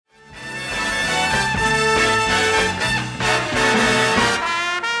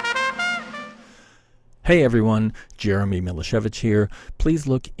Hey everyone, Jeremy Miloszewicz here. Please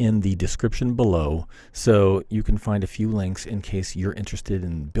look in the description below so you can find a few links in case you're interested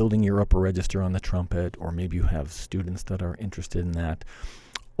in building your upper register on the trumpet, or maybe you have students that are interested in that.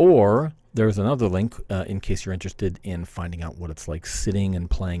 Or there's another link in case you're interested in finding out what it's like sitting and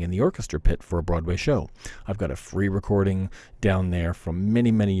playing in the orchestra pit for a Broadway show. I've got a free recording down there from many,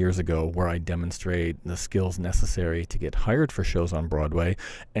 many years ago where I demonstrate the skills necessary to get hired for shows on Broadway.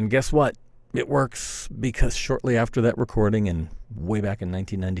 And guess what? It works, because shortly after that recording, and way back in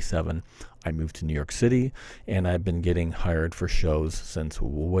 1997, I moved to New York City, and I've been getting hired for shows since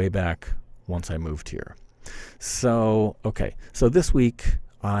way back once I moved here. So this week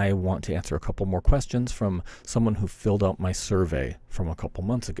I want to answer a couple more questions from someone who filled out my survey from a couple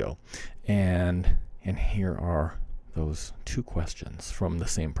months ago. And here are those two questions from the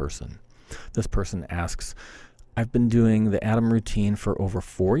same person. This person asks, I've been doing the Adam routine for over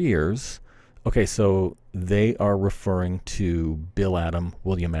 4 years. Okay, so they are referring to Bill Adam,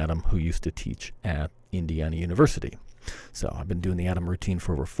 William Adam, who used to teach at Indiana University. So I've been doing the Adam routine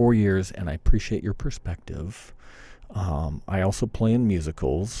for over 4 years, and I appreciate your perspective. I also play in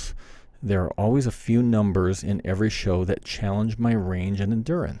musicals. There are always a few numbers in every show that challenge my range and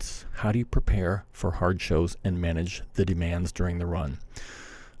endurance. How do you prepare for hard shows and manage the demands during the run?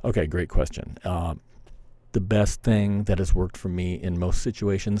 Okay, great question. The best thing that has worked for me in most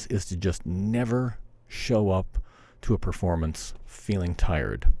situations is to just never show up to a performance feeling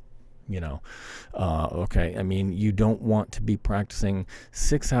tired. I mean, you don't want to be practicing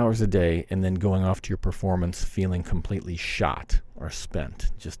 6 hours a day and then going off to your performance feeling completely shot or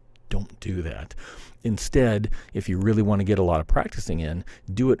spent. Just don't do that. Instead, if you really want to get a lot of practicing in,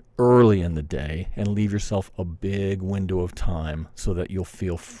 do it early in the day and leave yourself a big window of time so that you'll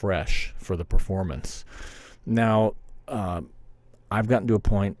feel fresh for the performance. Now, I've gotten to a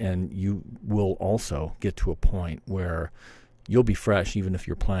point, and you will also get to a point, where you'll be fresh even if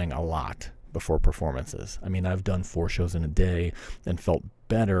you're playing a lot before performances. I mean, I've done 4 shows in a day and felt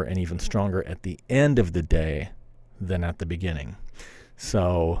better and even stronger at the end of the day than at the beginning.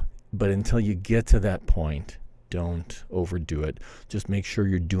 So, but until you get to that point, don't overdo it. Just make sure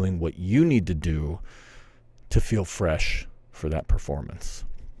you're doing what you need to do to feel fresh for that performance.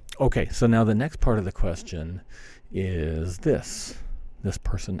 Okay, so now the next part of the question is this. This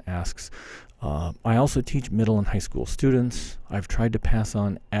person asks, I also teach middle and high school students. I've tried to pass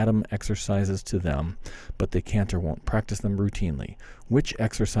on Adam exercises to them, but they can't or won't practice them routinely. Which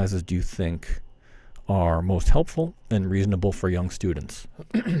exercises do you think are most helpful and reasonable for young students?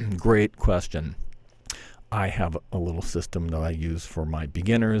 Great question. I have a little system that I use for my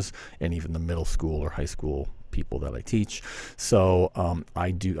beginners and even the middle school or high school people that I teach. So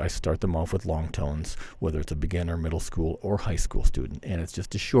I start them off with long tones, whether it's a beginner, middle school, or high school student. And it's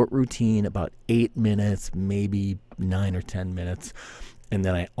just a short routine, about 8 minutes, maybe 9 or 10 minutes. And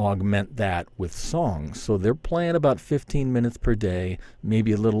then I augment that with songs. So they're playing about 15 minutes per day,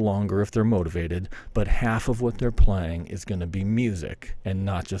 maybe a little longer if they're motivated, but half of what they're playing is going to be music and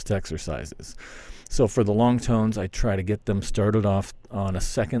not just exercises. So for the long tones, I try to get them started off on a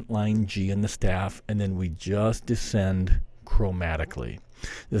second line G in the staff, and then we just descend chromatically.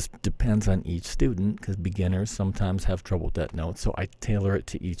 This depends on each student, because beginners sometimes have trouble with that note, so I tailor it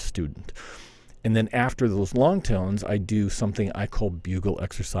to each student. And then after those long tones, I do something I call bugle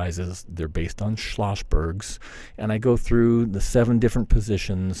exercises. They're based on Schlossberg's, and I go through the 7 different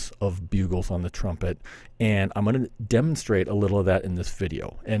positions of bugles on the trumpet, and I'm going to demonstrate a little of that in this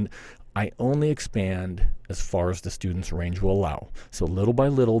video. And I only expand as far as the student's range will allow. So little by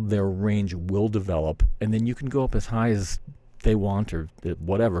little, their range will develop, and then you can go up as high as they want or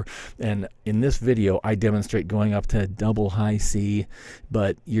whatever. And in this video, I demonstrate going up to double high C,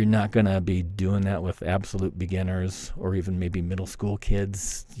 but you're not going to be doing that with absolute beginners or even maybe middle school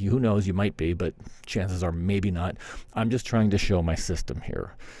kids. Who knows, you might be, but chances are maybe not. I'm just trying to show my system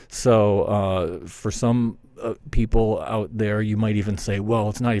here. So for some people out there, you might even say, well,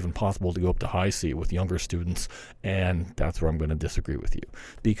 it's not even possible to go up to high C with younger students, and that's where I'm going to disagree with you,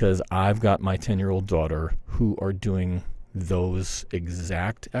 because I've got my 10-year-old daughter who are doing those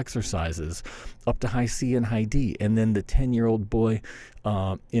exact exercises up to high C and high D. And then the 10-year-old boy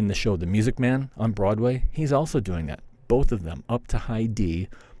in the show The Music Man on Broadway, he's also doing that. Both of them up to high D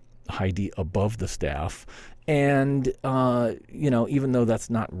above the staff. And, even though that's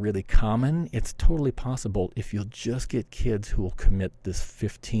not really common, it's totally possible if you'll just get kids who will commit this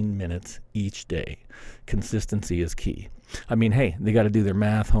 15 minutes each day. Consistency is key. I mean, hey, they got to do their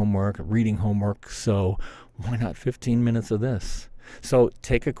math homework, reading homework, so why not 15 minutes of this? So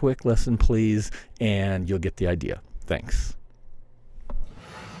take a quick listen, please, and you'll get the idea. Thanks.